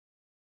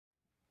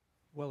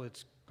Well,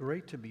 it's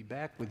great to be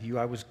back with you.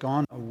 I was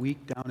gone a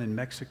week down in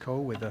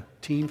Mexico with a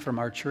team from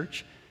our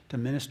church to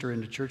minister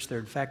in the church there.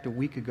 In fact, a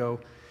week ago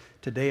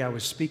today, I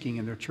was speaking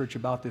in their church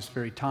about this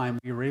very time.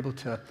 We were able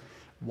to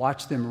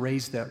watch them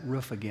raise that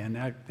roof again.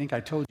 I think I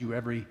told you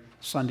every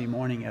Sunday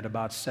morning at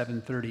about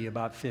 7:30,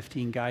 about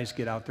 15 guys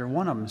get out there.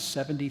 One of them is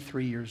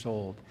 73 years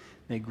old.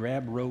 They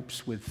grab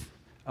ropes with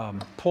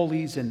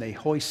pulleys and they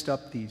hoist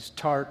up these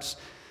tarps,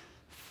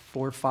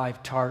 4 or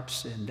 5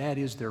 tarps, and that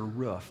is their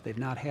roof. They've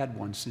not had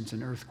one since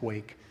an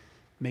earthquake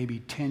maybe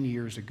 10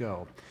 years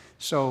ago.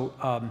 So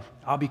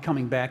I'll be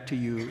coming back to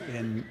you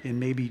in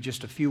maybe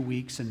just a few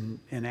weeks and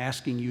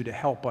asking you to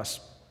help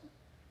us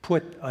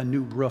put a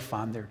new roof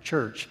on their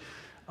church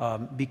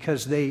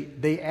because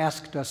they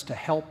asked us to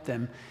help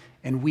them,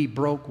 and we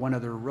broke one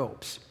of their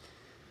ropes.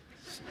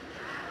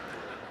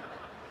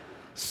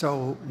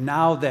 So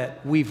now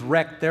that we've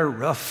wrecked their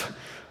roof,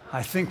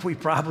 I think we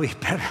probably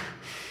better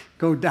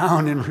go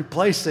down and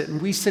replace it.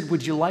 And we said,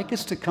 would you like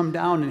us to come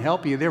down and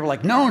help you? They were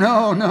like,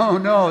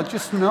 no,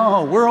 just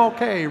no, we're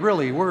okay,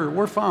 really,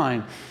 we're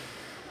fine.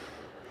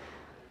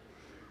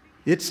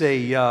 It's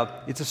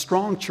a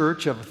strong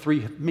church of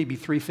maybe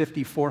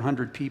 350,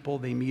 400 people.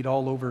 They meet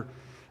all over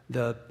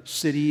the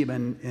city,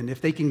 and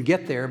if they can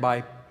get there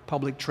by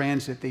public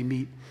transit, they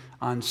meet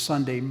on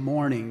Sunday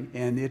morning,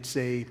 and it's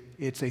a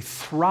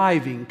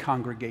thriving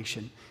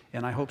congregation.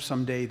 And I hope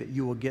someday that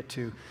you will get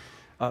to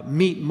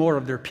meet more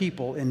of their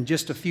people. In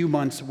just a few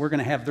months, we're going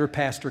to have their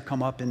pastor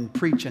come up and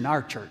preach in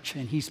our church.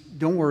 And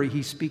don't worry,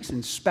 he speaks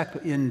in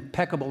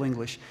impeccable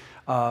English.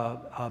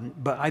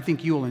 But I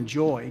think you'll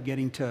enjoy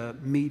getting to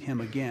meet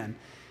him again.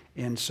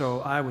 And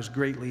so I was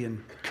greatly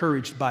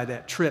encouraged by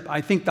that trip.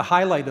 I think the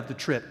highlight of the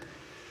trip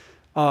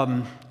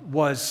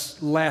was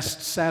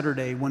last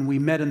Saturday when we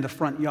met in the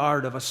front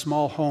yard of a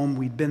small home.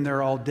 We'd been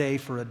there all day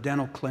for a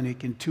dental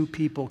clinic, and 2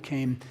 people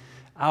came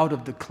out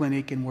of the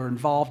clinic and were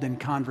involved in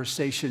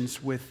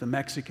conversations with the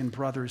Mexican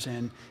brothers,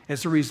 and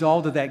as a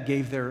result of that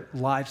gave their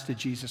lives to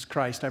Jesus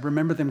Christ. I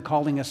remember them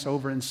calling us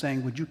over and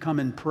saying, would you come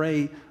and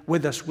pray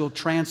with us? We'll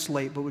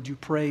translate, but would you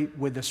pray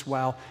with us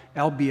while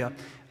Albia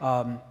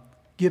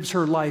gives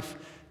her life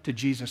to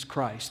Jesus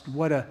Christ?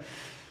 What a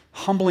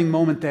humbling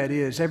moment that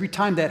is. Every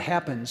time that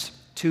happens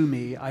to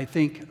me, I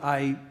think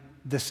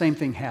the same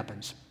thing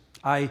happens.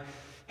 I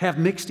have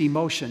mixed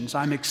emotions.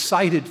 I'm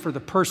excited for the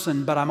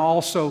person, but I'm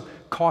also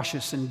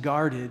cautious and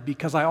guarded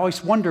because I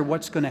always wonder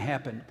what's going to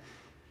happen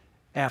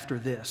after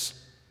this.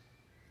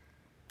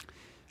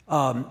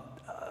 On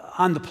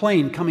the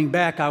plane coming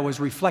back, I was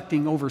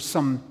reflecting over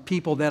some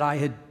people that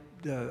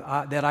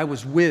I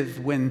was with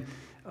when,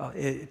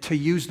 to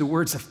use the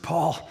words of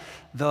Paul,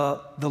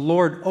 the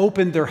Lord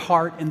opened their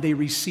heart and they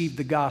received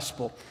the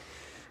gospel.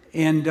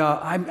 And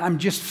I'm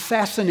just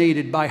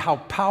fascinated by how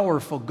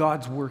powerful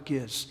God's work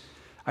is.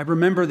 I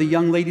remember the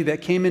young lady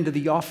that came into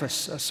the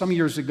office some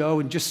years ago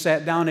and just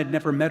sat down. I'd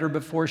never met her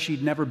before.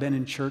 She'd never been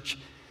in church.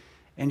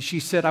 And she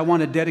said, I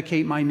want to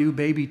dedicate my new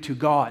baby to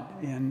God.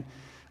 And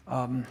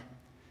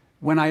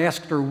when I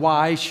asked her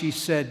why, she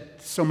said,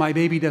 so my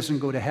baby doesn't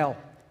go to hell.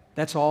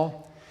 That's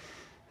all.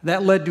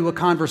 That led to a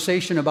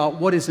conversation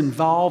about what is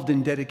involved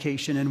in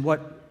dedication and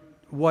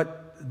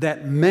what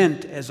that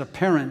meant as a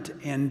parent.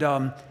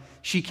 And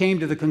she came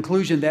to the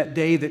conclusion that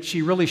day that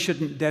she really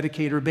shouldn't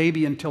dedicate her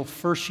baby until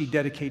first she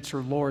dedicates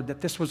her Lord,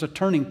 that this was a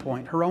turning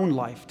point, her own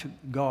life to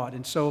God.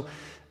 And so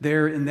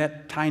there in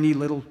that tiny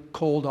little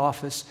cold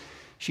office,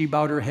 she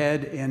bowed her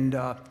head and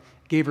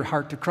gave her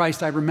heart to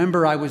Christ. I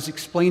remember I was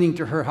explaining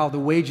to her how the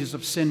wages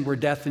of sin were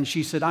death, and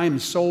she said, I am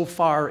so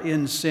far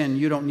in sin,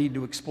 you don't need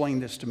to explain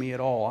this to me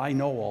at all. I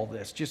know all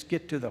this. Just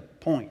get to the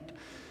point.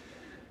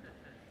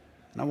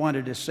 And I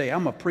wanted to say,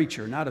 I'm a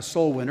preacher, not a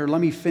soul winner.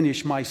 Let me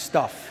finish my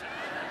stuff.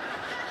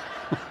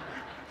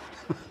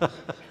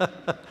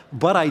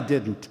 But I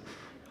didn't.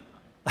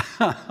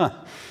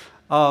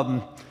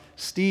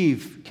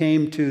 Steve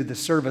came to the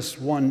service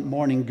one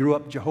morning, grew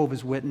up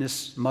Jehovah's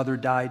Witness, mother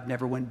died,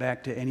 never went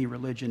back to any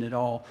religion at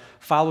all,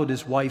 followed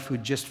his wife who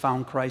just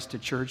found Christ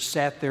at church,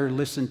 sat there,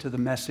 listened to the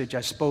message.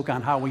 I spoke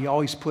on how we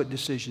always put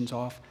decisions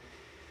off.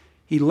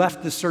 He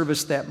left the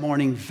service that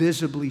morning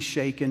visibly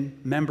shaken.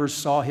 Members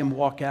saw him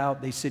walk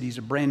out. They said, he's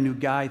a brand new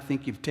guy. I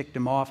think you've ticked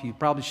him off. You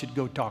probably should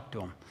go talk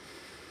to him.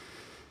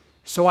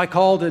 So I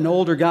called an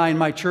older guy in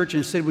my church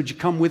and said, would you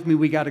come with me?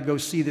 We got to go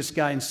see this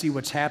guy and see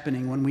what's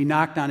happening. When we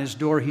knocked on his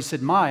door, he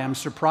said, I'm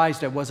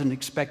surprised. I wasn't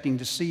expecting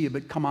to see you,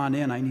 but come on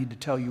in. I need to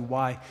tell you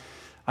why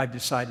I've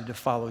decided to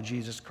follow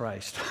Jesus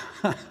Christ.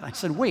 I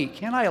said, wait,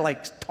 can't I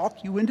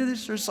talk you into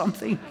this or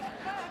something?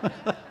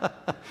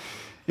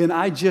 And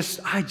I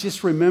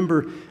just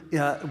remember,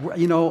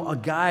 a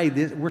guy,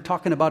 we're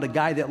talking about a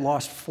guy that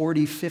lost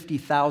 $40,000,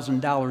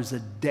 $50,000 a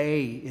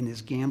day in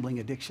his gambling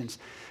addictions,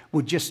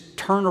 would just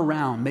turn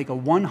around, make a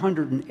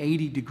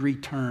 180-degree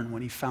turn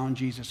when he found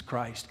Jesus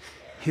Christ.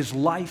 His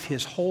life,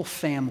 his whole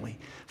family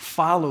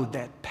followed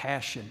that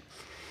passion.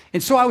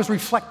 And so I was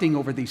reflecting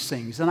over these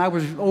things, and I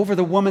was over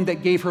the woman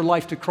that gave her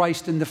life to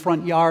Christ in the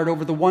front yard,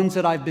 over the ones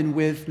that I've been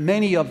with,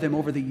 many of them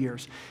over the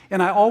years.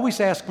 And I always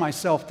ask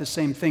myself the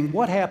same thing: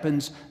 what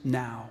happens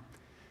now?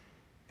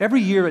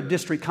 Every year at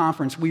district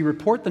conference, we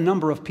report the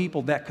number of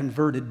people that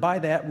converted. By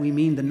that, we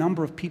mean the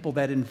number of people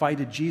that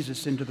invited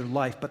Jesus into their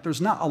life. But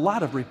there's not a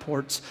lot of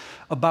reports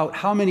about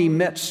how many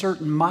met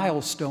certain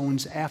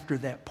milestones after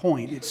that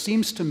point. It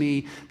seems to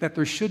me that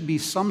there should be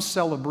some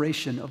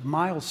celebration of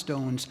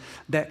milestones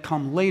that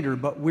come later,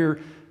 but we're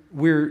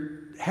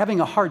having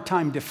a hard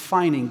time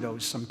defining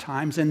those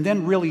sometimes and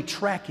then really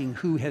tracking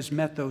who has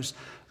met those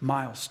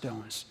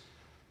milestones.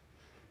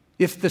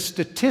 If the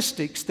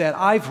statistics that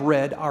I've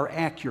read are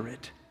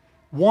accurate,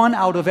 1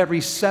 out of every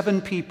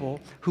 7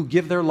 people who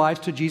give their lives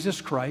to Jesus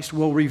Christ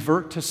will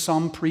revert to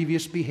some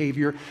previous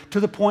behavior to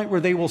the point where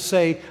they will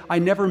say, I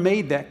never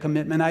made that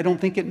commitment. I don't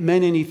think it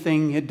meant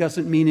anything. It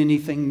doesn't mean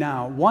anything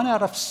now. 1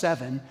 out of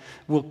 7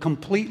 will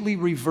completely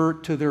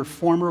revert to their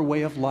former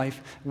way of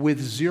life with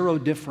zero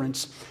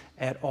difference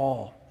at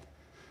all.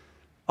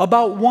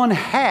 About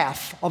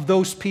 1/2 of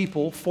those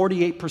people,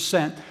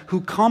 48%,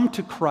 who come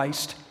to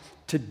Christ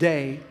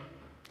today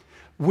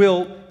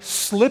will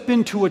slip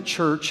into a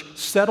church,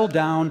 settle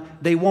down.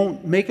 They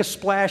won't make a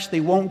splash. They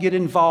won't get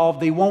involved.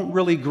 They won't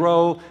really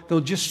grow. They'll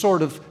just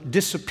sort of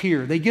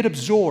disappear. They get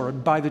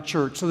absorbed by the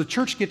church. So the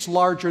church gets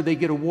larger. They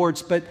get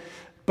awards. But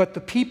the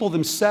people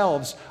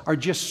themselves are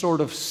just sort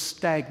of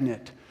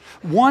stagnant.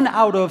 1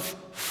 out of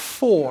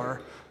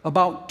 4,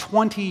 about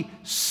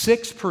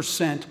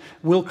 26%,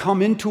 will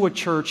come into a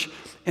church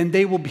and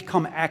they will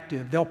become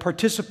active. They'll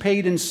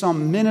participate in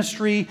some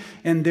ministry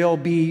and they'll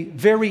be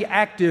very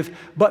active,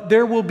 but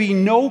there will be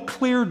no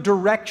clear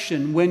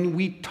direction when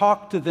we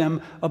talk to them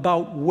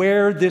about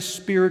where this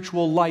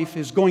spiritual life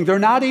is going. They're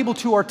not able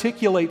to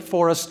articulate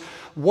for us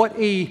what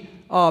a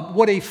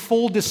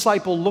full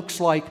disciple looks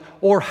like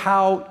or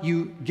how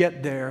you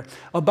get there.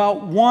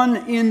 About 1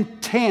 in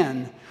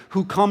 10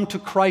 who come to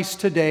Christ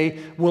today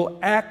will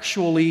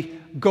actually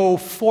go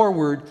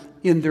forward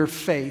in their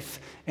faith.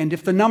 And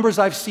if the numbers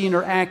I've seen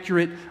are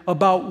accurate,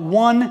 about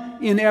 1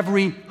 in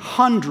every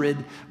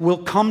 100 will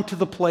come to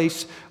the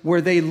place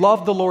where they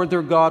love the Lord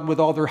their God with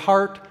all their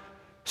heart,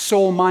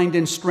 soul, mind,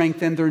 and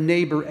strength, and their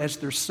neighbor as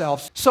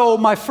themselves. So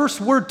my first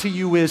word to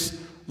you is,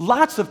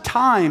 lots of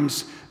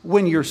times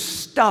when you're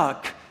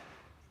stuck,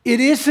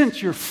 it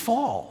isn't your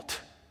fault.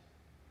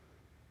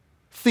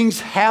 Things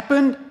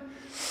happen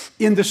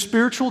in the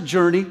spiritual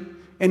journey,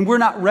 and we're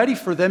not ready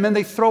for them, and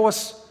they throw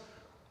us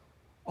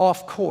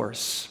off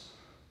course.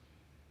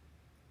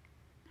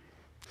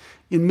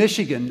 In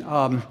Michigan,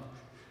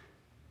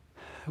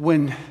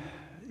 when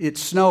it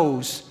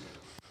snows,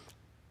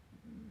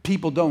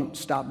 people don't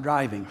stop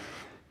driving.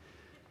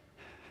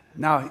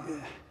 Now,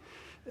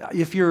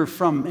 if you're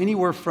from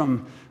anywhere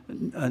from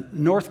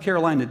North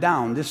Carolina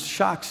down, this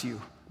shocks you.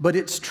 But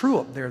it's true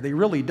up there. They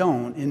really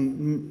don't.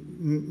 In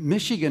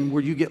Michigan,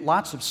 where you get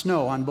lots of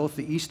snow on both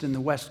the east and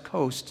the west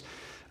coasts,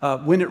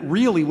 when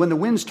the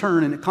winds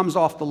turn and it comes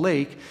off the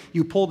lake,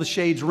 you pull the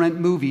shades, rent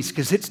movies,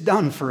 because it's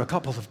done for a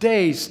couple of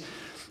days.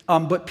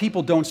 But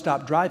people don't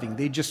stop driving.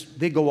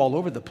 They go all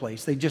over the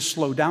place. They just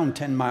slow down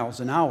 10 miles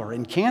an hour.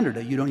 In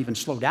Canada, you don't even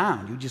slow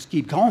down. You just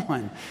keep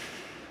going.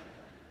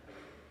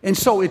 And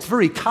so it's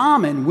very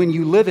common when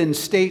you live in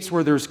states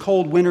where there's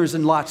cold winters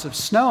and lots of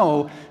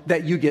snow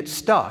that you get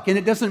stuck. And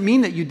it doesn't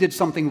mean that you did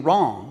something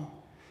wrong.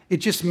 It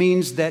just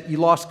means that you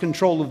lost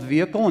control of the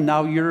vehicle and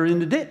now you're in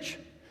the ditch.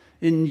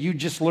 And you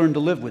just learn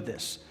to live with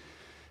this.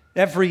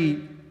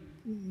 Every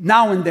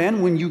now and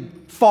then when you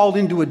fall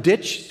into a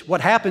ditch,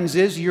 what happens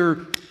is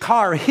your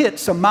car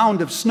hits a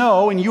mound of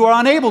snow and you are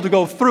unable to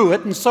go through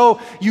it, and so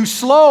you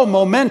slow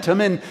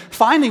momentum, and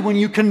finally when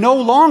you can no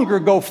longer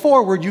go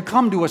forward, you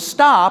come to a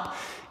stop.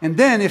 And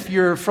then if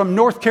you're from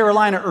North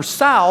Carolina or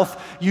south,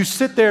 you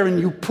sit there and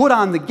you put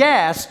on the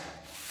gas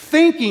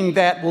thinking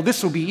that, well,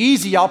 this will be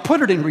easy, I'll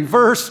put it in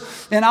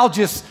reverse and I'll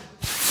just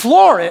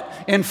floor it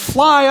and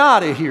fly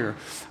out of here.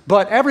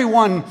 But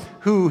everyone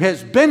who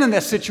has been in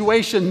that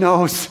situation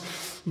knows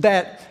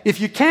that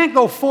if you can't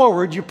go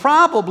forward, you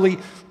probably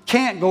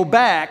can't go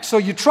back. So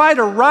you try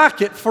to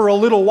rock it for a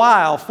little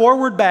while,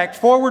 forward, back,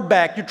 forward,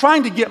 back. You're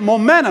trying to get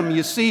momentum,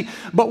 you see.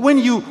 But when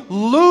you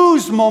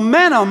lose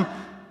momentum,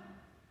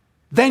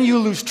 then you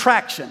lose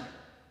traction.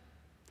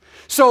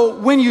 So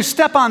when you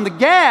step on the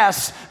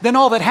gas, then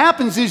all that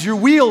happens is your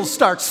wheels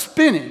start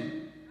spinning.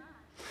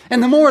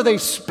 And the more they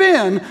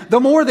spin, the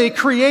more they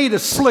create a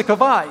slick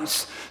of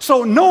ice.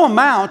 So no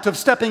amount of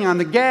stepping on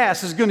the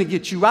gas is going to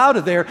get you out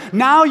of there.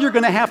 Now you're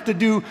going to have to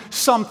do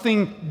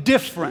something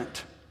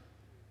different.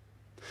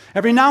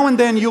 Every now and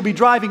then you'll be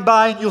driving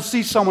by and you'll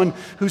see someone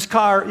whose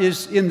car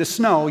is in the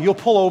snow. You'll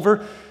pull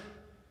over,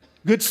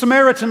 Good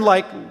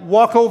Samaritan-like,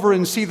 walk over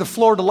and see the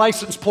Florida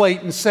license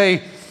plate and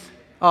say,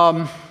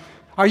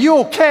 are you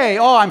okay?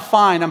 Oh, I'm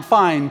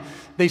fine.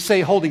 They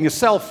say, holding a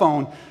cell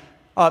phone.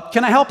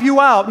 Can I help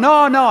you out?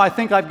 No, I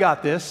think I've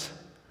got this.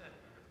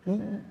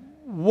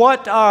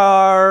 What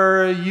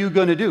are you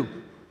going to do?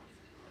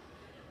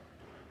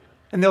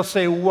 And they'll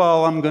say,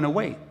 well, I'm going to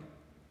wait.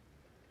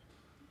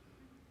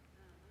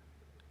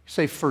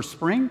 Say, for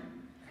spring?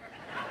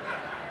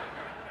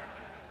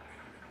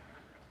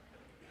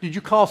 Did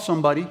you call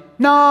somebody?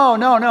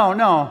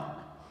 No.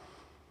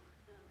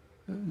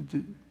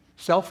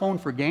 Cell phone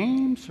for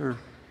games? Or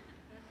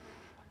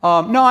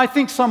no, I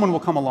think someone will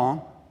come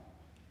along.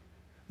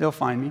 They'll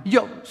find me.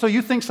 So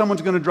you think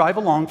someone's going to drive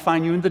along,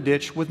 find you in the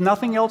ditch with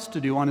nothing else to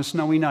do on a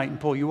snowy night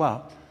and pull you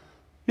out?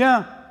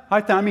 Yeah,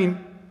 I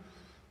mean,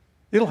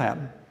 it'll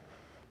happen.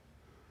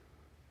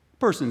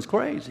 Person's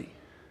crazy.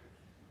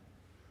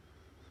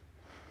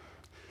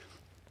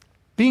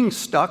 Being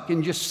stuck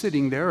and just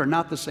sitting there are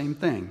not the same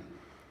thing.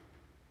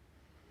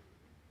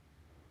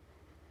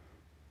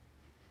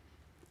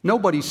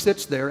 Nobody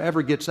sits there,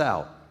 ever gets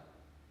out.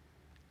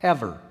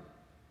 Ever.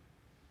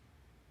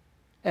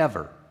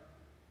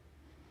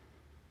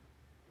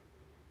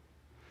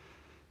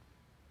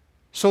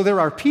 So there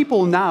are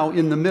people now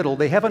in the middle.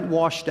 They haven't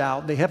washed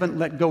out. They haven't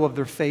let go of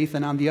their faith.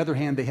 And on the other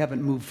hand, they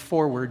haven't moved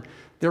forward.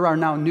 There are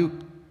now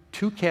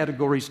two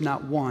categories,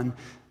 not one.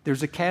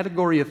 There's a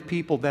category of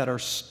people that are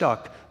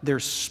stuck.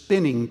 They're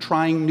spinning,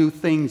 trying new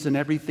things in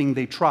everything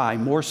they try.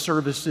 More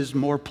services,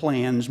 more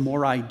plans,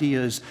 more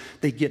ideas.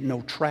 They get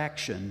no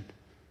traction.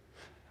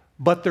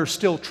 But they're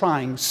still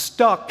trying.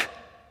 Stuck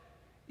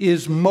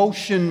is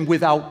motion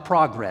without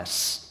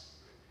progress.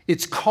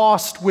 It's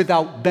cost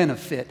without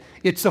benefit.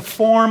 It's a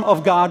form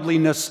of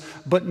godliness,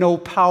 but no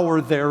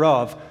power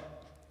thereof.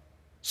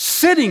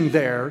 Sitting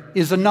there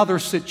is another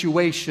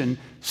situation.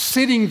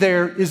 Sitting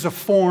there is a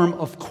form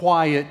of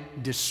quiet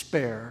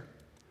despair.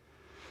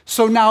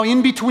 So now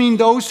in between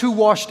those who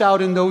washed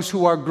out and those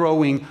who are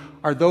growing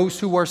are those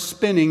who are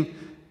spinning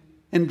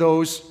and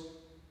those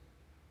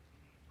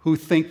who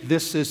think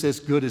this is as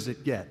good as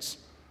it gets.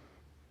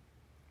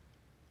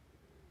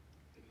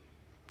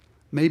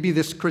 Maybe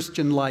this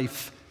Christian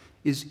life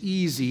is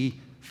easy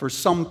for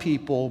some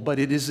people, but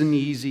it isn't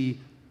easy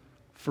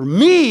for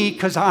me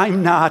because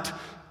I'm not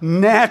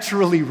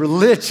naturally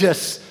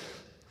religious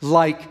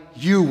like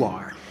you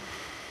are.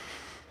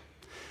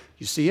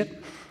 You see it?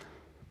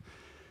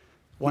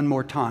 One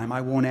more time,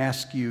 I won't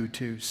ask you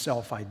to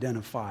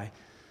self-identify,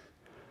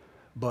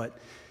 but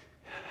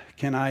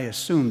can I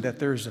assume that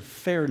there's a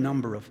fair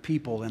number of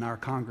people in our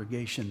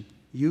congregation,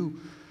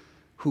 you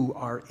who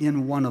are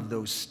in one of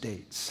those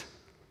states?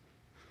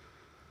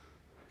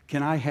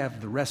 Can I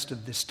have the rest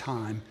of this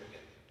time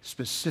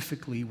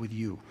specifically with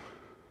you?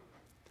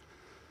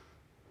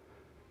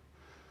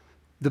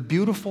 The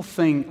beautiful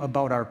thing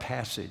about our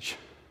passage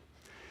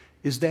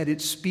is that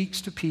it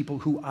speaks to people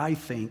who I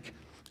think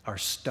are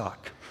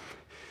stuck.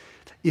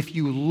 If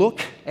you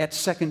look at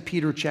 2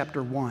 Peter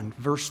chapter 1,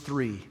 verse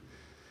 3,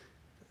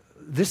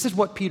 this is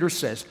what Peter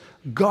says.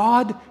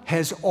 God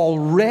has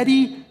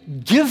already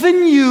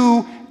given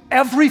you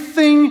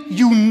everything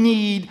you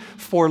need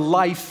for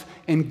life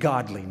and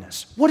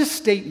godliness. What a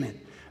statement.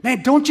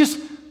 Man,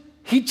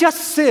 he just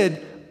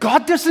said,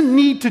 God doesn't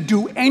need to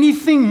do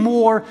anything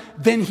more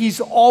than he's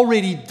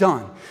already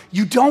done.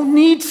 You don't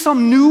need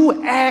some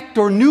new act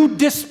or new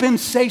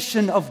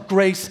dispensation of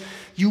grace.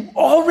 You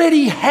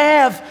already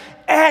have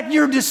at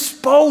your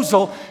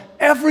disposal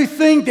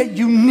everything that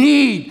you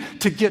need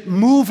to get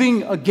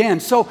moving again.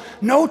 So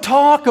no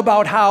talk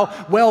about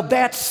how, well,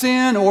 that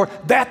sin or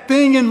that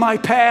thing in my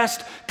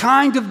past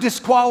kind of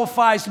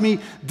disqualifies me.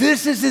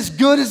 This is as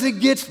good as it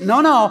gets.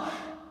 No.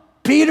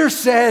 Peter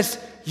says,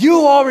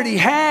 you already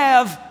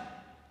have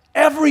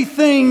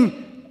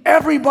everything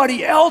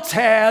everybody else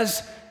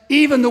has,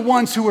 even the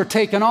ones who are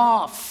taken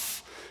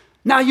off.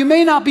 Now, you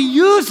may not be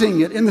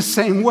using it in the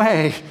same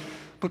way,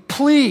 but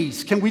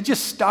please, can we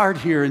just start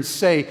here and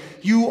say,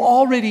 you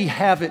already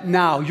have it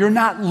now. You're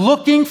not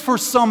looking for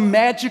some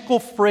magical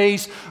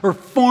phrase or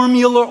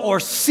formula or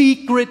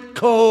secret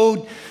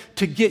code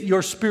to get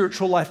your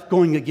spiritual life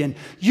going again.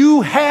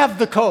 You have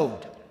the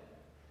code.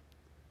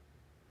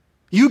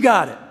 You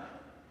got it.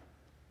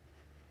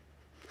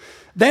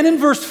 Then in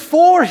verse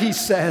 4, he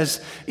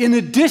says, in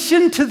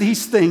addition to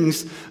these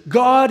things,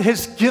 God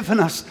has given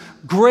us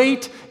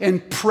great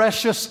and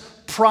precious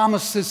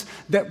promises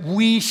that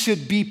we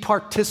should be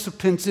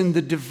participants in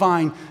the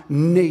divine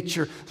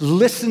nature.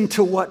 Listen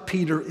to what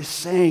Peter is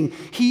saying.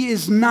 He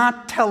is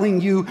not telling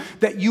you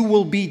that you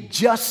will be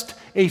just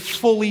a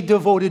fully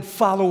devoted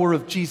follower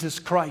of Jesus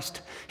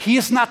Christ. He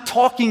is not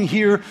talking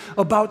here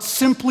about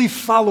simply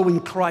following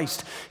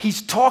Christ.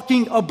 He's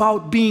talking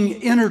about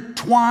being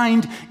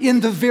intertwined in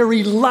the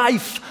very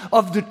life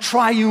of the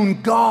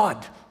triune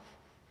God.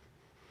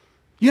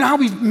 You know how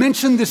we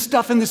mentioned this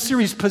stuff in the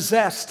series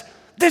Possessed?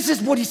 This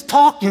is what he's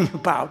talking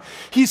about.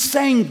 He's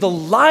saying the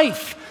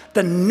life,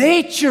 the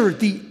nature,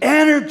 the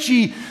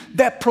energy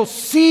that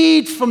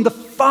proceeds from the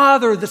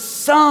Father, the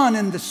Son,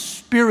 and the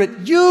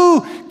Spirit.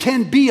 You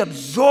can be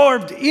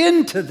absorbed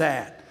into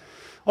that.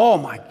 Oh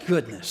my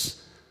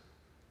goodness.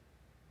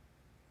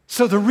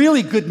 So the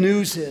really good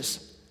news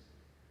is,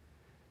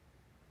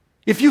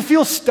 if you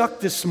feel stuck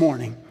this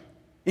morning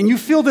and you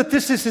feel that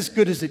this is as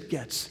good as it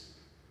gets,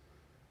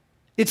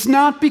 it's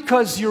not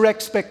because your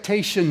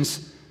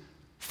expectations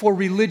for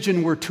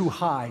religion were too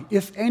high.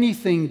 If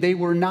anything, they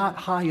were not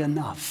high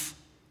enough.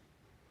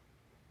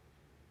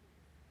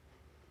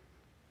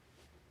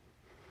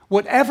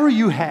 whatever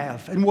you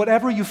have and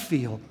whatever you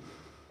feel,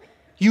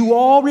 you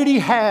already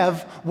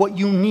have what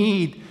you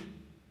need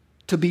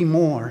to be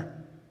more.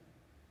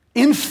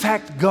 In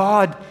fact,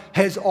 God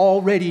has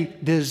already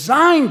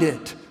designed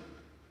it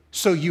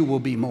so you will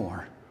be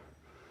more.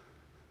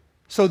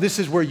 So this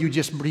is where you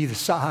just breathe a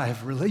sigh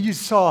of relief. You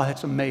saw,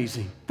 it's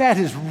amazing. That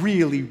is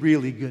really,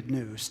 really good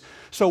news.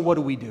 So what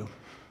do?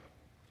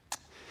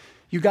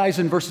 You guys,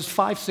 in verses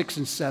 5, 6,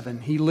 and 7,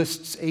 he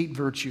lists 8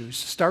 virtues.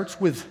 Starts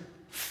with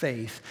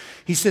faith.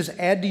 He says,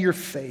 add to your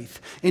faith.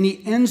 And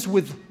he ends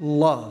with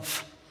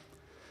love.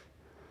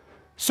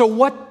 So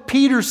what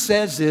Peter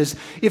says is,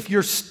 if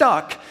you're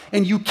stuck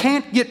and you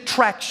can't get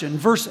traction,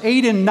 verse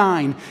 8 and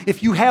 9,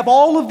 if you have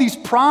all of these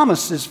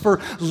promises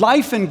for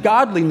life and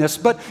godliness,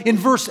 but in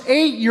verse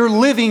 8 you're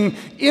living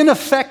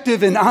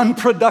ineffective and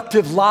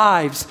unproductive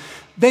lives,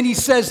 then he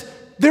says,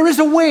 there is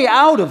a way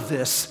out of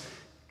this.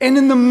 And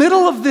in the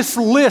middle of this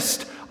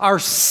list are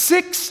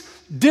 6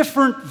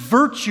 different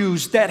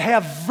virtues that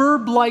have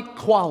verb-like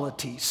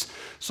qualities.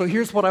 So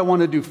here's what I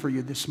want to do for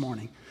you this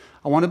morning.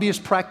 I want to be as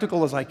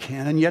practical as I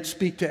can and yet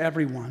speak to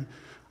everyone.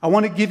 I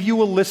want to give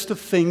you a list of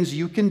things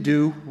you can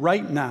do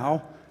right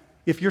now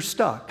if you're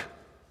stuck.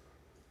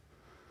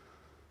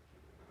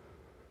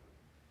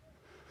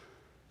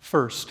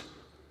 First,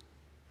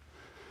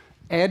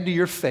 add to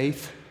your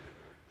faith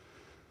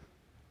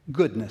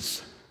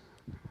goodness.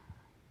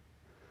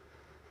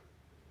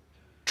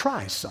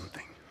 Try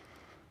something.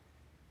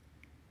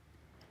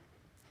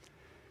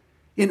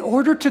 In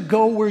order to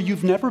go where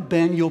you've never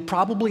been, you'll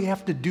probably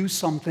have to do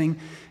something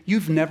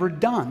you've never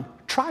done.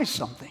 Try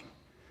something.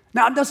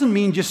 Now, it doesn't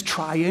mean just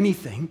try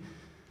anything.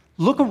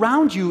 Look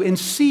around you and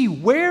see,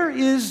 where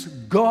is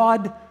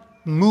God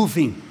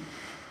moving?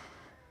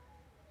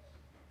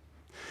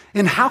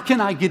 And how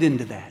can I get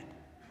into that?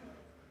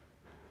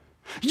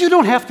 You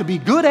don't have to be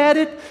good at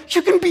it.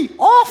 You can be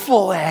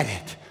awful at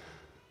it.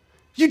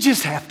 You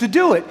just have to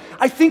do it.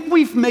 I think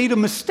we've made a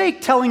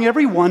mistake telling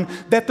everyone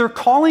that their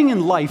calling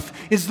in life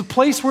is the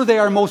place where they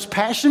are most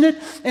passionate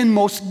and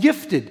most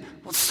gifted.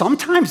 Well,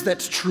 sometimes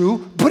that's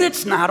true, but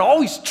it's not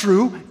always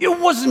true. It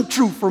wasn't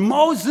true for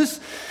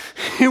Moses.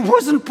 He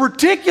wasn't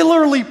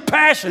particularly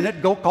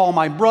passionate. Go call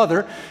my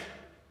brother.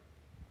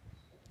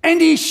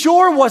 And he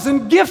sure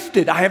wasn't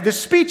gifted. I have this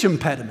speech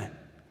impediment.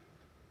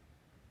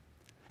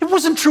 It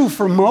wasn't true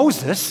for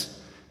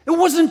Moses. It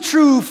wasn't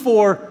true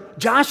for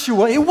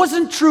Joshua. It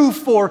wasn't true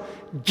for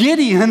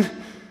Gideon.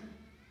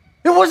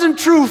 It wasn't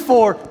true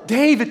for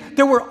David.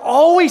 There were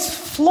always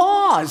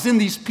flaws in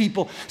these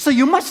people. So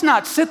you must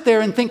not sit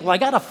there and think, well, I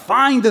got to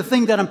find the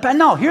thing that I'm...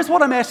 No, here's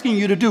what I'm asking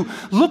you to do.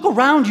 Look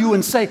around you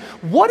and say,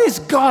 what is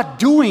God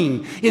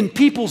doing in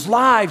people's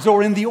lives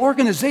or in the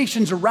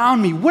organizations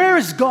around me? Where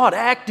is God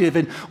active?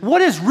 And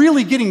what is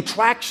really getting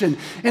traction?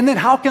 And then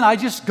how can I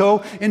just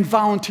go and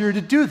volunteer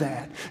to do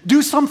that?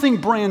 Do something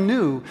brand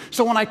new.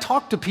 So when I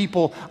talk to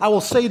people, I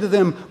will say to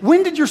them,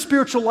 when did your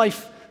spiritual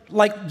life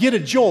get a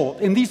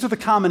jolt? And these are the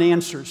common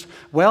answers.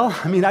 Well,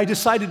 I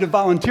decided to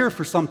volunteer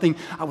for something.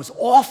 I was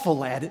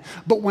awful at it.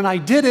 But when I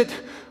did it,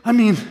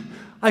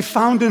 I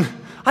found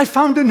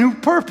a new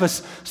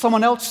purpose.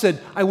 Someone else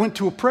said, I went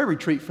to a prayer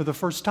retreat for the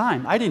first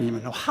time. I didn't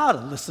even know how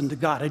to listen to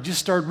God. I just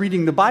started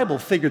reading the Bible,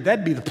 figured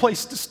that'd be the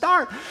place to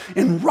start.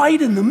 And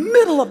right in the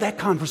middle of that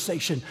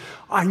conversation,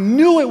 I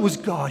knew it was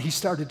God. He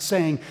started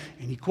saying,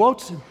 and he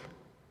quotes him.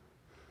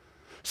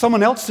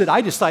 Someone else said,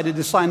 I decided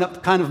to sign up to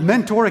kind of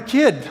mentor a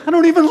kid. I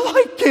don't even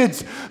like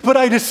kids, but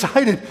I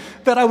decided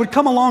that I would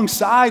come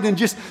alongside and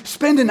just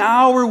spend an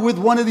hour with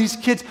one of these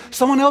kids.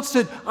 Someone else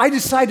said, I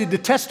decided to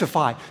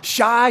testify.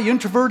 Shy,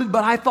 introverted,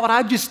 but I thought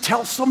I'd just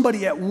tell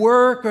somebody at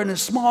work or in a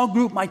small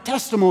group my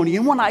testimony.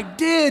 And when I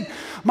did,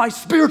 my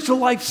spiritual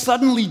life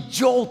suddenly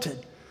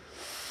jolted.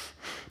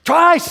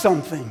 Try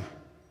something.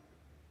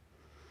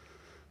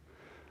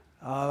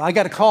 I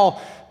got a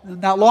call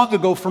not long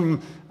ago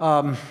from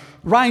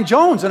Ryan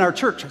Jones in our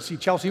church. I see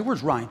Chelsea.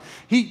 Where's Ryan?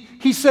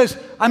 He says,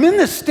 I'm in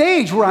this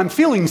stage where I'm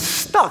feeling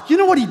stuck. You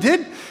know what he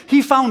did?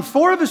 He found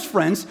 4 of his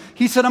friends.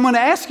 He said, I'm going to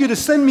ask you to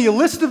send me a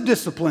list of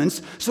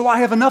disciplines so I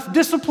have enough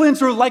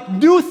disciplines or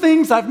new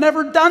things I've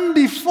never done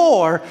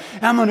before,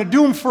 and I'm going to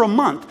do them for a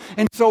month.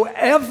 And so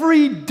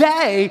every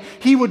day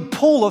he would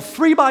pull a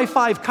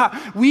 3x5 card.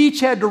 We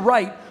each had to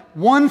write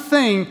one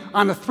thing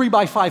on a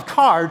 3x5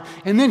 card,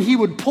 and then he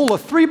would pull a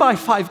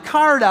 3x5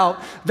 card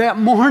out that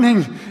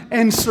morning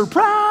and,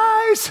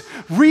 surprise,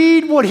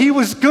 read what he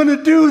was going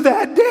to do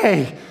that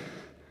day.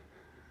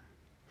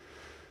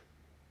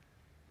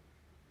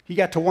 He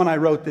got to one I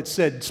wrote that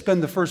said,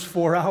 spend the first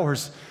 4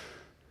 hours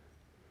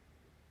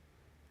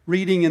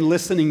reading and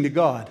listening to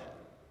God.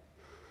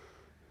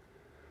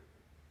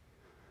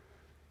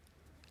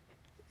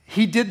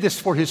 He did this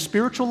for his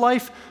spiritual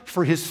life,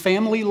 for his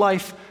family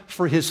life,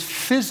 for his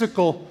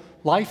physical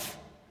life.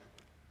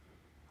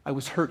 I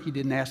was hurt he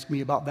didn't ask me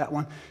about that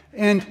one.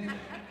 And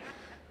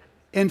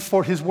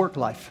for his work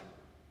life.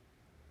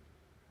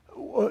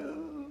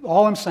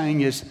 All I'm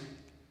saying is,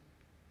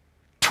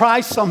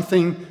 try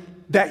something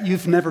that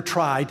you've never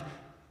tried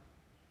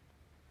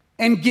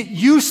and get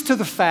used to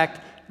the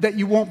fact that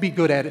you won't be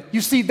good at it.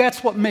 You see,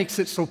 that's what makes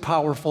it so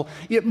powerful.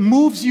 It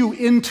moves you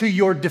into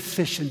your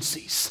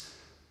deficiencies.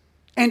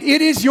 And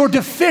it is your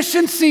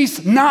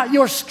deficiencies, not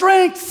your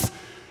strengths,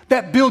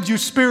 that build you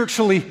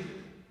spiritually.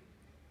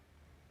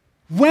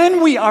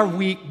 When we are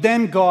weak,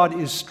 then God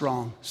is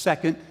strong.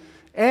 Second,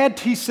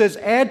 he says,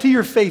 add to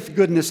your faith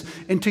goodness,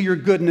 and to your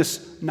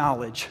goodness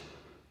knowledge.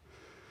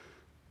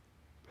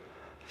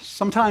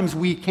 Sometimes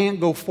we can't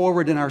go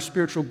forward in our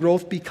spiritual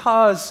growth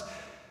because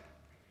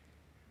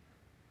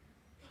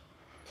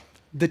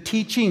the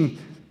teaching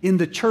in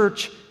the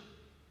church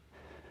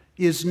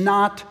is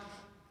not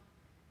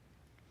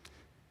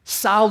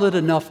solid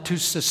enough to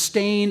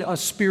sustain a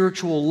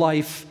spiritual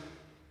life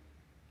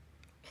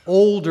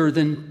older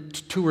than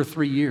 2 or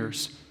 3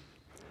 years.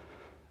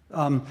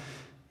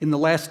 In the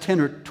last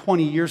 10 or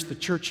 20 years, the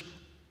church,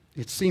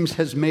 it seems,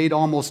 has made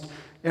almost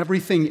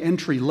everything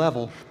entry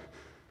level.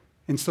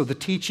 And so the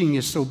teaching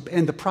is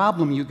and the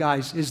problem, you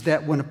guys, is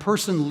that when a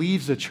person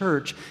leaves a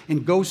church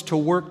and goes to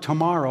work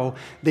tomorrow,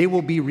 they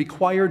will be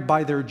required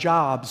by their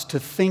jobs to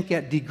think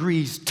at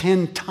degrees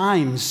 10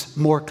 times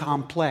more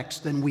complex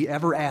than we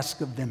ever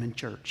ask of them in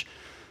church.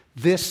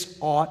 This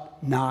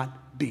ought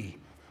not be.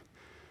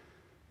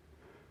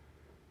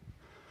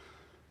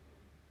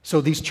 So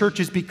these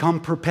churches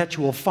become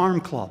perpetual farm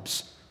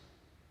clubs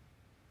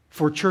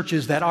for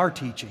churches that are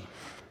teaching.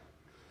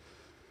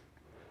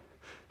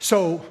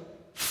 So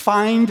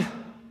find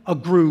a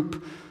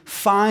group,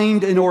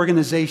 find an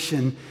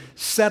organization,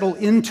 settle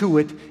into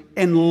it,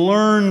 and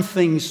learn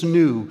things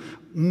new.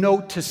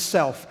 Note to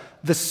self,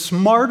 the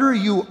smarter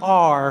you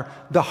are,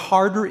 the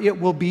harder it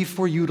will be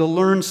for you to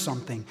learn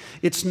something.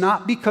 It's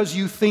not because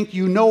you think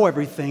you know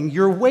everything.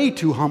 You're way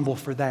too humble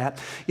for that.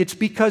 It's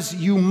because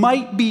you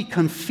might be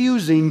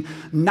confusing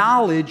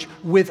knowledge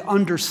with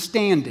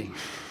understanding.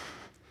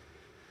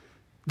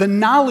 The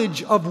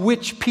knowledge of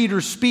which Peter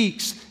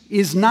speaks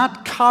is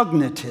not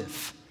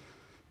cognitive.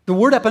 The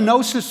word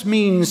epignosis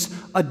means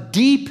a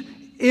deep,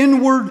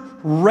 inward,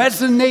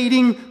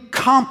 resonating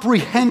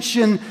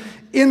comprehension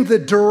in the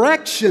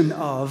direction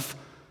of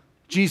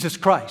Jesus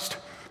Christ.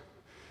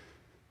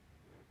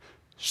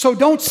 So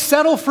don't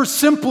settle for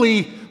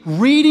simply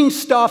reading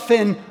stuff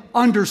and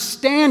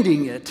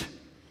understanding it.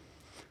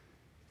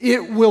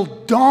 It will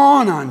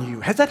dawn on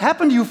you. Has that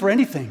happened to you for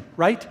anything,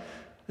 right?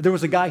 There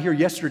was a guy here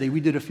yesterday. We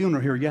did a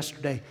funeral here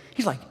yesterday.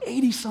 He's like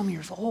 80-some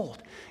years old.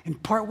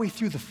 And partway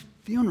through the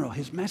funeral,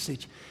 his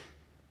message,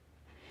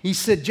 he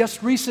said,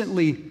 just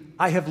recently,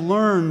 I have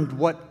learned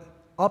what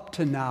up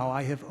to now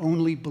I have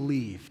only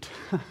believed.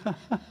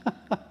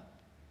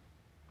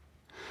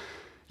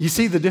 You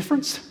see the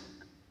difference?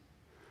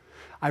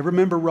 I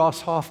remember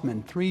Ross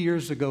Hoffman 3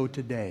 years ago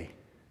today.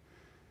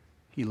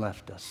 He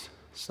left us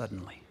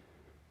suddenly.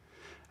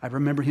 I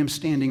remember him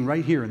standing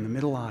right here in the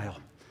middle aisle,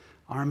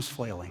 arms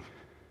flailing.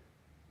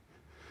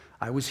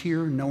 I was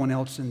here, no one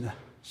else in the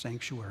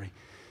sanctuary,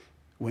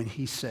 when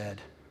he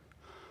said,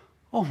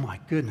 "Oh my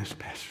goodness,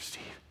 Pastor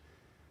Steve,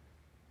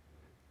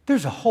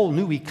 there's a whole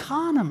new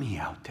economy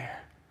out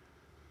there."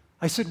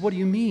 I said, "What do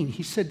you mean?"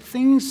 He said,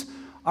 "Things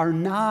are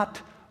not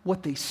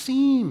what they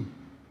seem."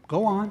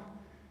 Go on.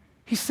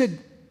 He said,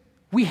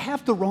 "We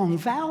have the wrong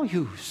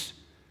values.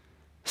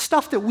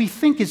 Stuff that we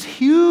think is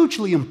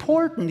hugely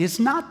important is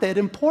not that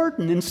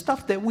important, and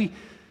stuff that we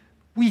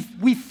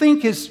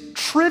think is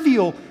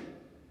trivial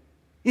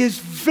is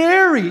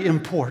very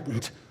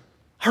important.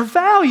 Our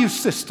value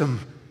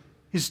system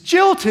is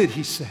jilted,"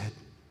 he said.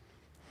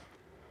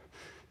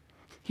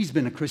 He's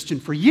been a Christian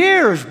for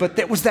years, but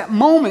that was that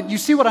moment. You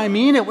see what I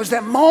mean? It was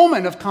that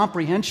moment of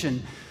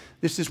comprehension.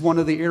 This is one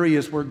of the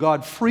areas where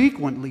God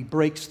frequently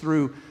breaks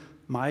through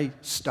my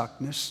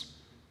stuckness.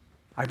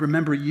 I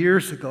remember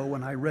years ago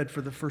when I read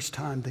for the first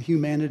time The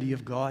Humanity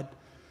of God.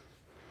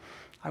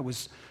 I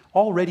was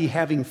already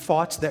having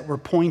thoughts that were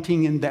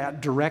pointing in that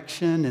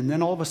direction, and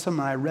then all of a sudden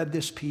I read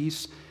this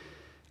piece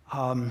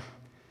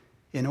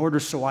in order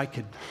so I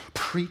could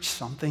preach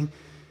something.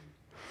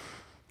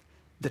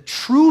 The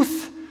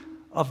truth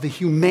of the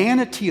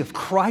humanity of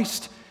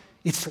Christ,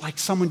 it's like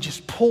someone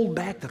just pulled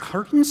back the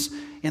curtains,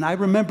 and I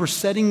remember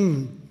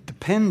setting the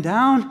pen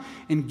down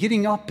and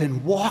getting up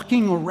and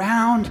walking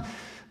around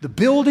the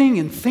building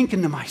and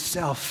thinking to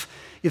myself,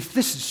 if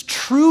this is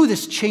true,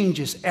 this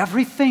changes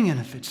everything, and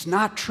if it's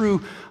not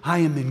true, I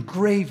am in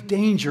grave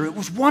danger. It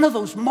was one of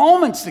those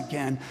moments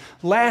again.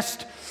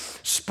 Last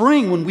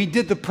spring when we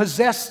did the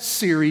Possessed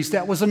series,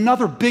 that was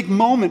another big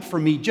moment for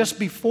me just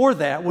before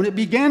that, when it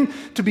began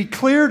to be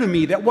clear to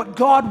me that what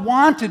God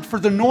wanted for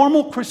the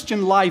normal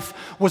Christian life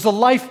was a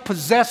life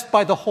possessed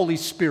by the Holy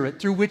Spirit,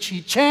 through which He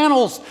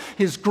channels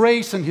His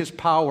grace and His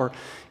power.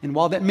 And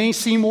while that may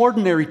seem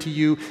ordinary to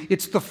you,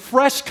 it's the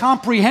fresh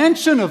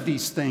comprehension of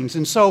these things.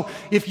 And so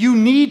if you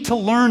need to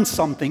learn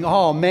something,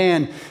 oh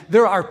man,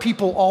 there are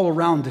people all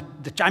around.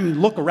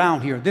 Look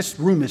around here. This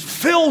room is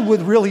filled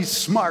with really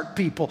smart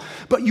people.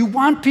 But you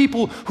want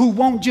people who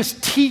won't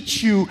just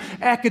teach you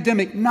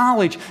academic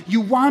knowledge.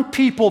 You want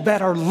people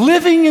that are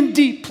living in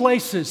deep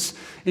places.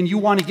 And you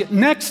want to get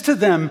next to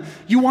them.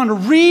 You want to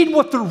read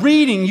what they're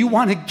reading. You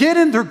want to get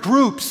in their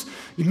groups.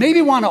 You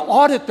maybe want to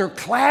audit their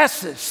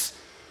classes.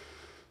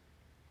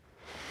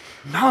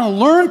 Now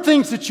learn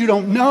things that you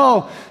don't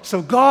know.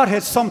 So God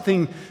has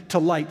something to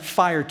light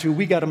fire to.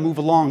 We got to move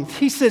along.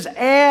 He says,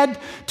 add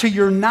to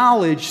your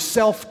knowledge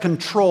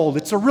self-control.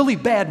 It's a really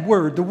bad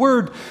word. The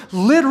word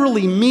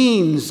literally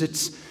means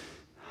it's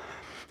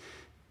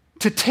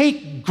to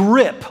take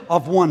grip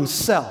of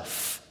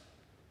oneself.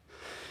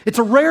 It's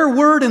a rare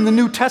word in the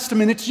New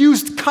Testament. It's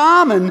used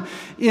common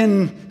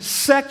in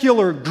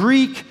secular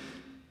Greek,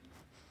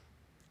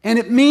 and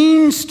it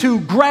means to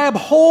grab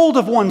hold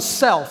of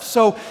oneself.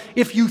 So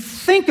if you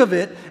think of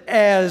it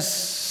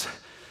as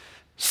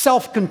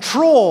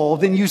self-control,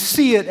 then you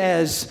see it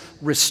as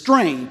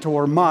restraint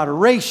or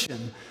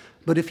moderation.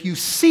 But if you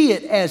see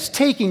it as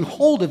taking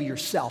hold of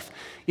yourself,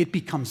 it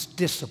becomes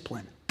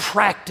discipline.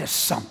 Practice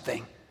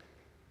something.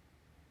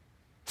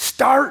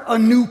 Start a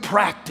new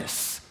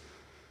practice.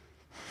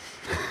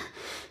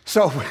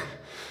 So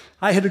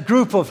I had a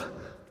group of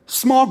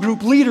small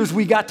group leaders.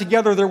 We got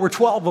together. There were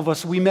 12 of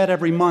us. We met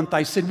every month.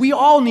 I said, we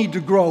all need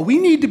to grow. We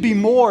need to be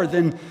more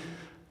than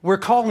we're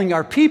calling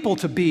our people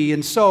to be.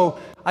 And so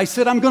I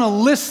said, I'm going to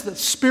list the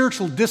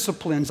spiritual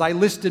disciplines. I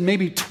listed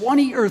maybe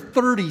 20 or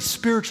 30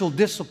 spiritual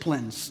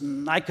disciplines.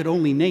 And I could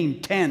only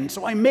name 10.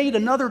 So I made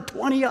another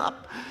 20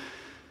 up.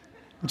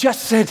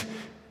 Just said,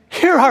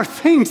 here are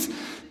things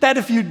that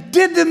if you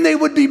did them, they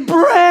would be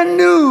brand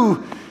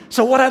new.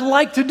 So what I'd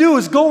like to do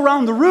is go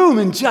around the room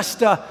and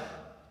just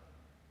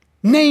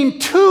name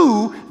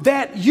 2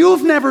 that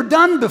you've never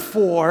done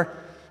before,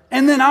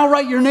 and then I'll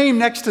write your name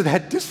next to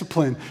that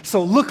discipline.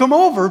 So look them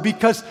over,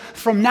 because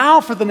from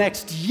now for the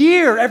next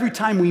year, every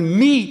time we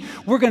meet,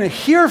 we're going to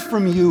hear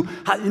from you.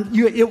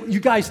 You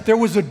guys, there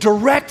was a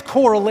direct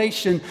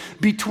correlation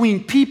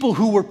between people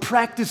who were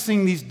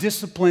practicing these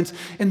disciplines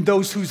and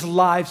those whose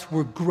lives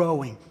were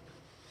growing.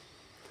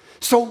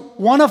 So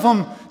one of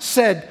them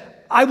said,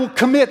 I will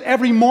commit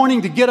every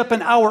morning to get up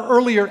an hour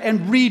earlier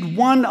and read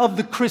one of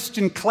the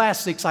Christian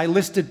classics. I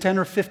listed 10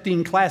 or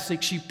 15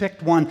 classics. She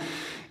picked one.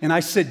 And I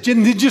said,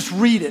 just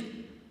read it.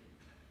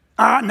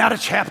 Not a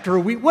chapter a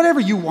week, whatever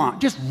you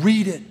want. Just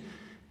read it.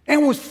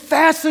 And it was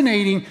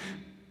fascinating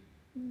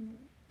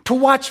to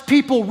watch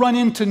people run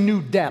into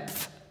new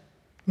depth,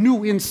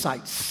 new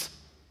insights,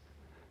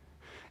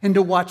 and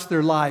to watch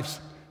their lives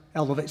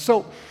elevate.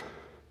 So,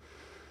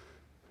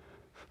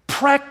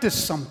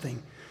 practice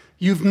something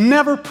you've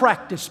never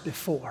practiced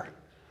before.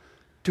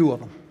 2 of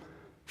them.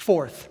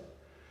 4th,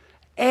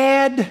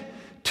 add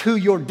to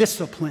your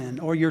discipline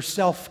or your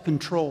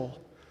self-control.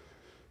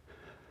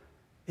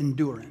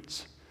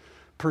 Endurance,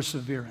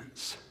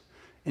 perseverance.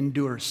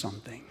 Endure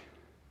something.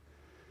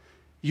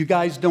 You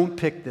guys don't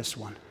pick this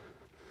one.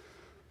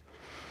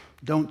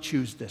 Don't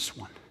choose this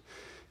one.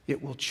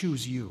 It will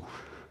choose you.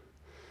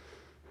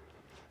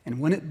 And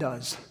when it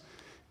does,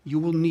 you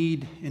will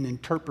need an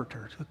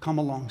interpreter to come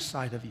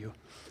alongside of you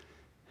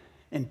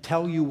and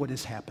tell you what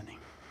is happening.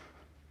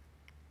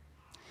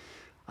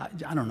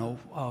 I don't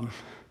know,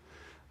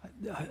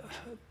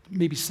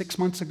 maybe 6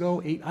 months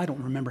ago, 8, I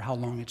don't remember how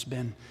long it's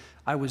been.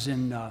 I was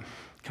in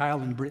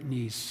Kyle and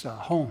Brittany's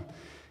home,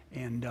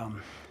 and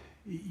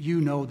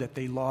you know that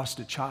they lost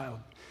a child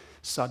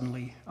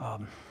suddenly,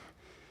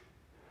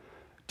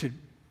 to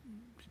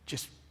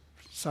just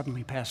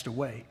suddenly passed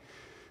away.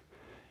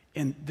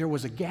 And there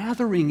was a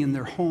gathering in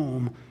their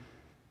home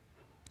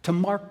to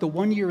mark the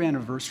 1-year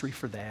anniversary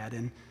for that.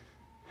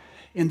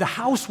 And the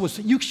house was,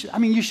 you should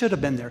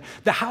have been there.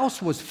 The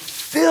house was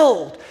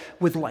filled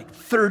with like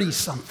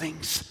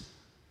 30-somethings.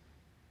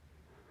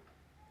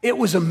 It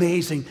was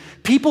amazing.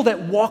 People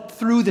that walked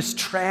through this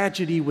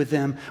tragedy with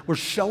them were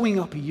showing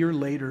up a year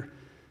later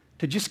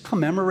to just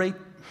commemorate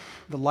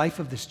the life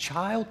of this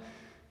child.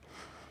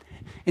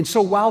 And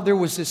so while there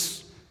was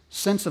this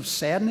sense of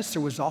sadness,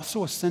 there was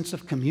also a sense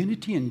of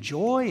community and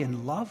joy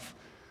and love.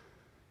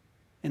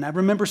 And I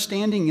remember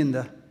standing in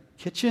the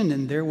kitchen,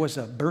 and there was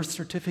a birth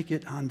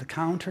certificate on the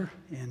counter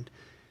and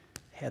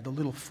had the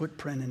little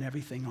footprint and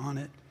everything on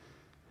it.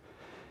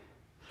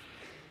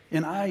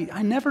 And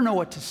I never know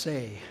what to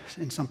say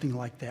in something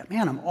like that.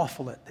 Man, I'm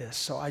awful at this.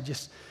 So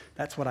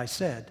that's what I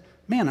said.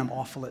 Man, I'm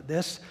awful at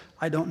this.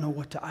 I don't know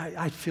what to,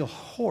 I feel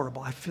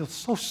horrible. I feel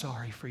so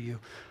sorry for you.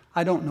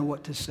 I don't know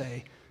what to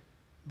say.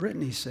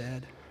 Brittany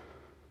said,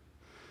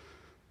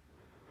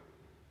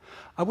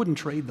 I wouldn't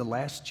trade the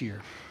last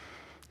year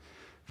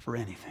for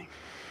anything.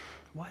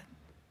 What?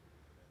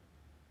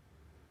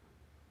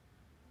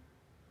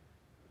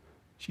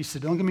 She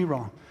said, don't get me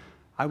wrong.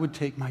 I would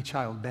take my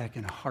child back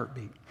in a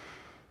heartbeat.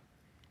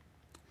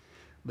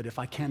 But if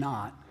I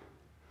cannot,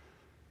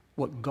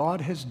 what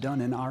God has done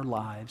in our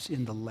lives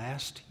in the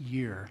last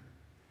year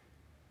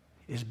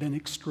has been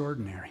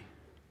extraordinary.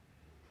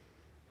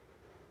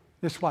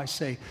 That's why I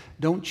say,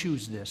 don't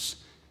choose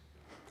this.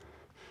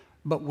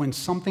 But when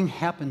something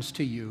happens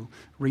to you,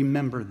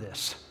 remember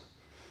this.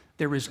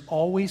 There is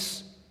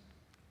always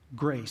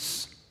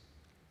grace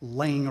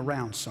laying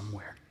around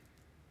somewhere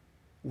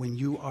when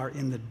you are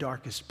in the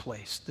darkest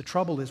place. The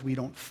trouble is we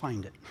don't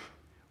find it.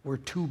 We're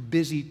too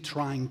busy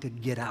trying to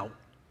get out.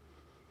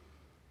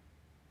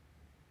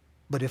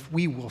 But if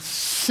we will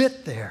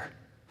sit there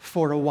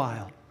for a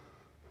while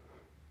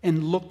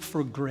and look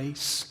for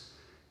grace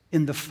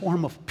in the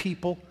form of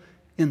people,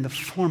 in the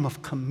form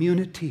of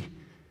community,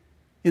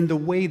 in the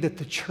way that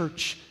the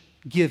church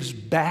gives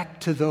back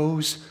to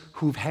those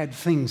who've had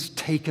things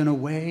taken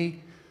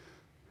away,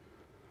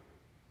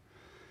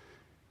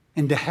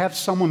 and to have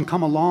someone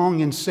come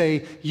along and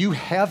say, you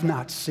have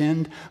not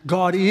sinned,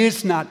 God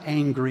is not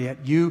angry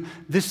at you,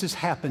 this has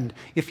happened.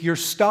 If you're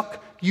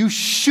stuck, you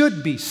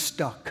should be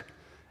stuck.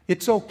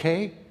 It's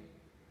okay.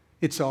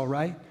 It's all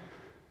right.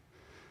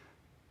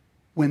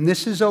 When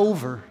this is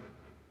over,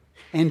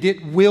 and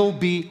it will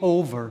be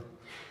over,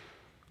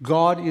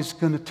 God is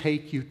going to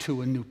take you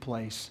to a new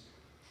place.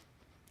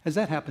 Has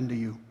that happened to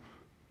you?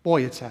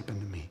 Boy, it's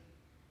happened to me.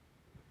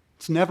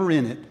 It's never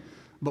in it,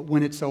 but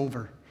when it's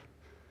over,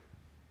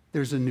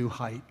 there's a new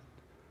height.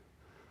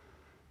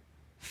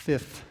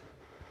 Fifth,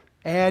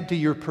 add to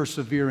your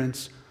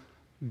perseverance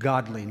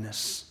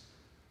godliness.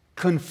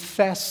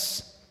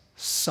 Confess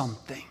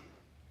something.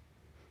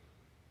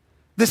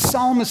 The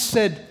psalmist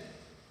said,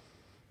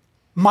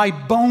 my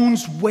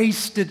bones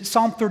wasted,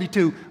 Psalm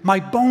 32, my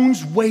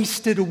bones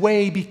wasted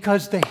away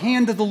because the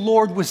hand of the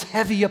Lord was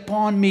heavy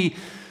upon me.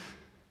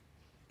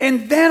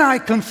 And then I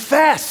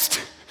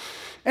confessed,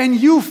 and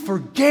you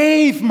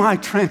forgave my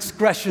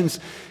transgressions,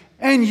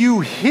 and you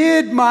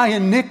hid my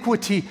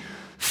iniquity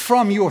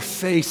from your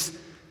face.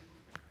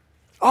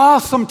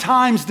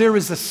 Sometimes there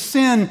is a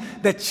sin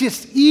that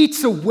just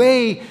eats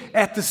away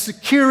at the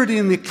security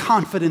and the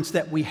confidence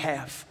that we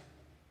have.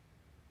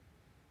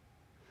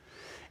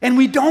 And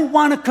we don't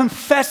want to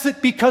confess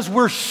it because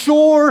we're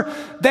sure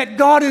that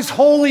God is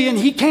holy and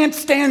He can't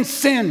stand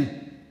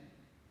sin.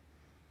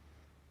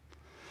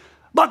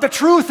 But the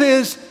truth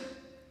is,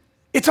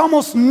 it's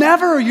almost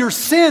never your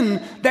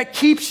sin that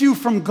keeps you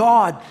from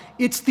God.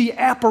 It's the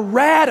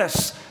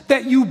apparatus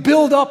that you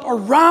build up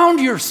around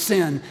your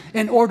sin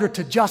in order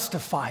to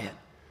justify it.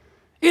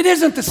 It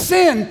isn't the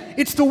sin,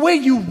 it's the way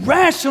you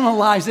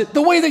rationalize it,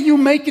 the way that you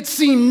make it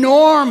seem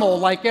normal,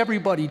 like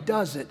everybody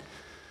does it.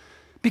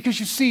 Because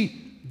you see,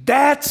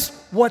 that's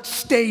what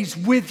stays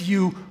with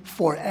you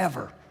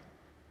forever.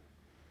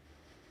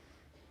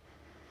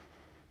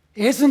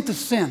 It isn't the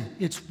sin,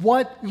 it's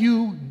what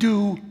you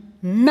do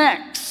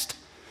next.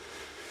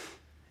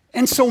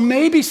 And so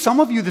maybe some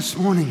of you this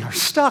morning are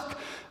stuck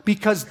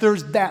because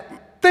there's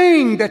that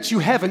thing that you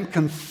haven't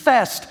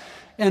confessed.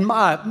 And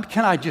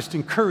can I just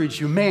encourage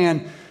you,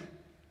 man,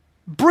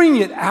 bring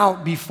it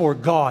out before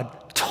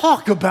God.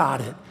 Talk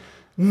about it.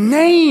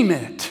 Name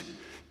it.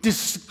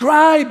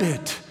 Describe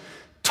it.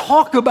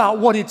 Talk about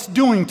what it's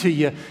doing to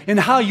you and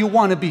how you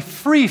want to be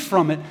free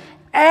from it.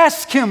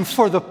 Ask Him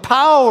for the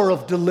power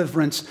of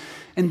deliverance.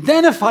 And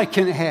then if I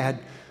can add,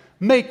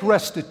 make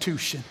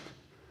restitution.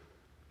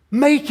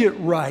 Make it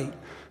right.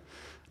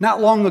 Not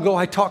long ago,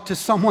 I talked to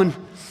someone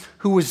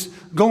who was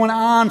going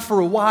on for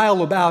a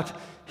while about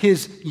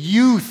his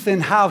youth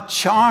and how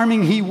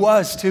charming he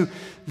was to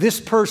this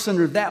person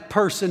or that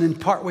person. And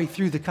partway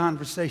through the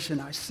conversation,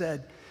 I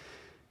said,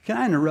 can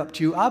I interrupt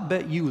you? I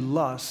bet you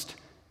lust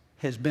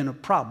has been a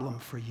problem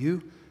for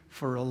you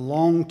for a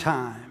long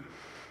time.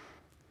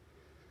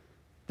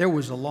 There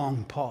was a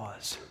long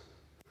pause.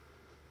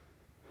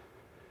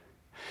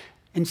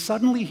 And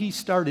suddenly he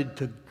started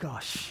to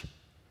gush.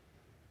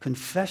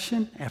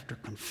 Confession after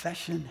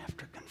confession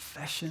after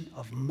confession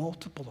of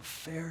multiple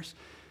affairs.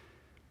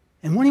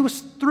 And when he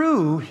was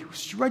through, he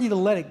was ready to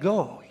let it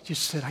go. He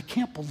just said, I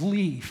can't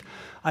believe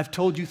I've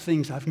told you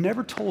things I've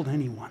never told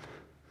anyone.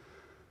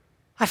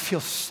 I feel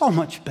so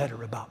much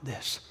better about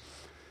this.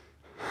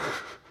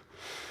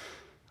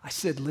 I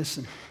said,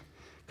 listen,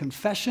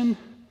 confession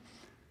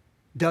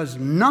does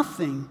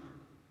nothing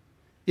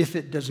if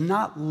it does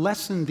not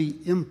lessen the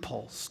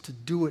impulse to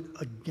do it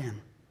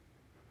again.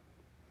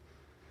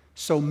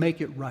 So make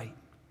it right.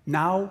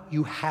 Now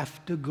you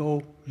have to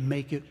go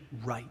make it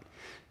right.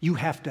 You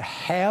have to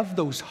have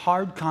those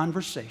hard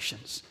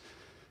conversations.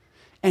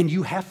 And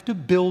you have to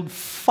build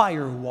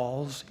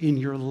firewalls in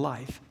your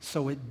life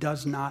so it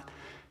does not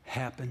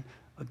happen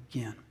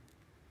again.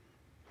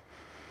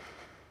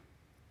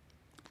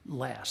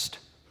 Last,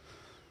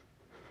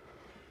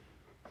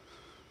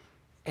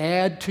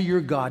 add to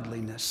your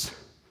godliness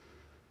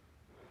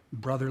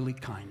brotherly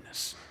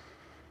kindness.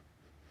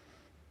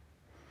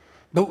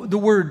 The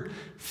word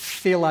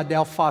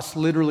Philadelphos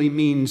literally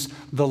means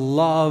the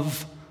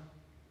love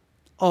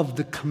of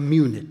the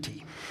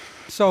community.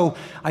 So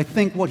I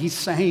think what he's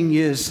saying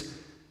is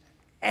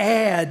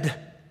add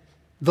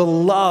the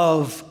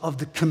love of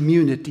the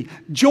community.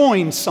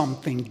 Join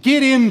something,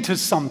 get into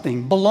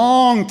something,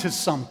 belong to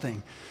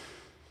something.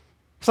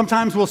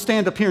 Sometimes we'll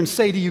stand up here and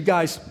say to you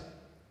guys,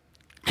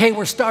 hey,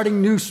 we're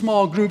starting new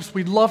small groups.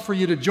 We'd love for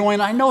you to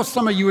join. I know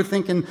some of you are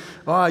thinking,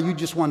 you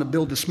just want to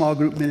build a small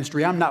group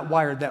ministry. I'm not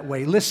wired that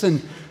way.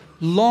 Listen,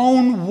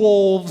 lone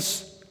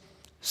wolves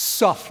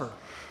suffer.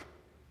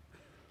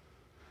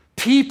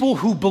 People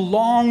who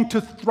belong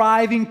to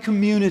thriving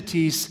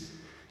communities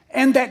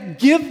and that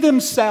give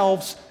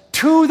themselves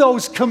to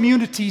those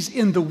communities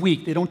in the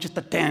week. They don't just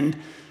attend.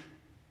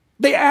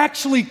 They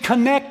actually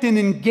connect and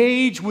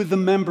engage with the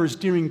members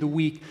during the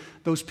week.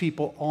 Those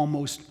people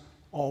almost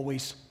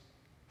always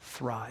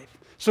thrive.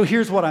 So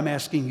here's what I'm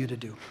asking you to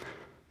do.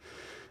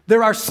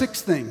 There are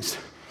 6 things,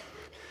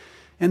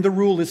 and the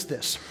rule is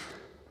this.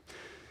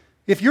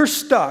 If you're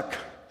stuck,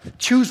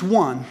 choose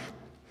one,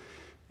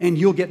 and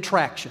you'll get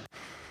traction.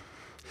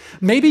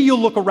 Maybe you'll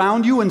look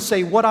around you and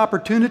say, what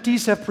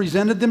opportunities have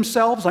presented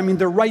themselves? I mean,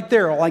 they're right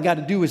there. All I got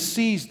to do is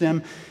seize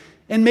them.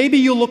 And maybe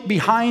you'll look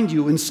behind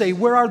you and say,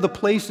 where are the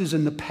places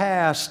in the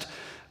past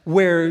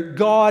where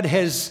God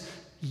has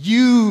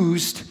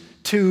used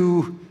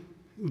to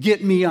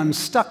get me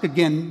unstuck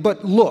again?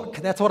 But look,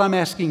 that's what I'm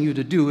asking you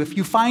to do. If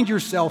you find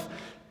yourself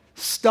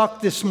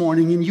stuck this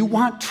morning and you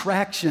want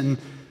traction,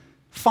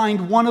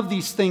 find one of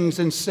these things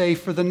and say,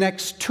 for the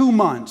next 2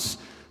 months,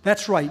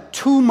 that's right,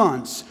 2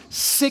 months,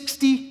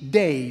 60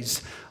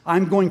 days,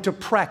 I'm going to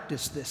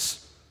practice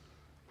this.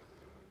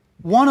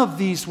 One of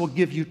these will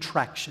give you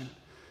traction.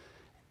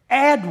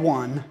 Add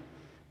one,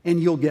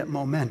 and you'll get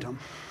momentum.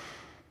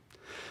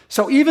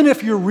 So even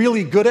if you're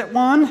really good at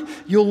one,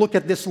 you'll look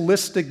at this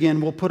list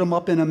again. We'll put them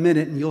up in a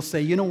minute, and you'll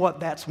say, you know what,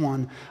 that's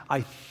one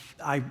I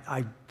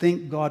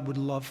think God would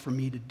love for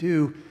me to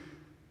do.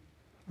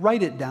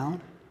 Write it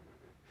down.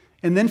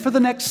 And then for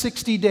the next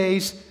 60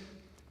 days,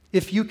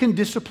 if you can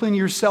discipline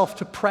yourself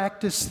to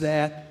practice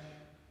that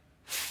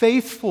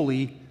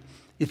faithfully,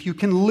 if you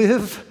can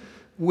live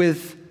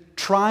with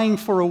trying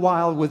for a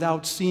while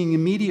without seeing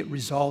immediate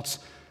results,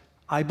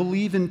 I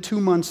believe in 2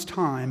 months'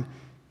 time,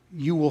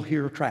 you will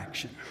hear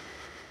traction.